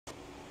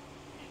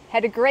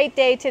Had a great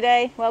day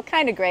today. Well,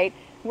 kind of great.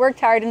 Worked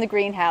hard in the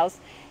greenhouse.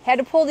 Had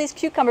to pull these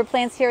cucumber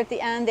plants here at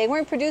the end. They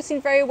weren't producing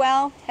very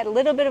well. Had a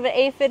little bit of an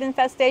aphid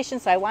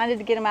infestation, so I wanted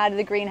to get them out of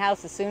the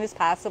greenhouse as soon as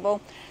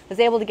possible. Was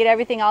able to get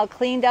everything all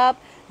cleaned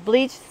up,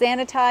 bleached,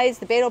 sanitized,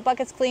 the beetle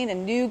buckets cleaned,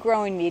 and new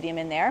growing medium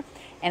in there.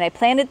 And I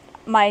planted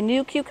my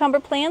new cucumber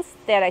plants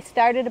that I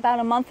started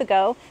about a month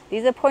ago.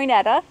 These are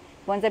poinetta,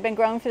 ones I've been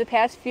growing for the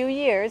past few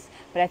years,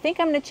 but I think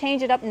I'm going to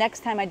change it up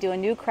next time I do a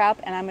new crop,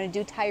 and I'm going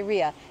to do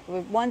Tyrea. They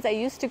were ones I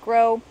used to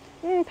grow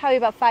probably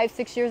about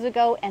 5-6 years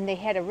ago, and they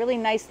had a really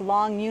nice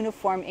long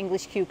uniform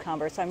English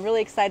cucumber, so I'm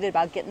really excited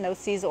about getting those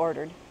seeds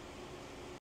ordered.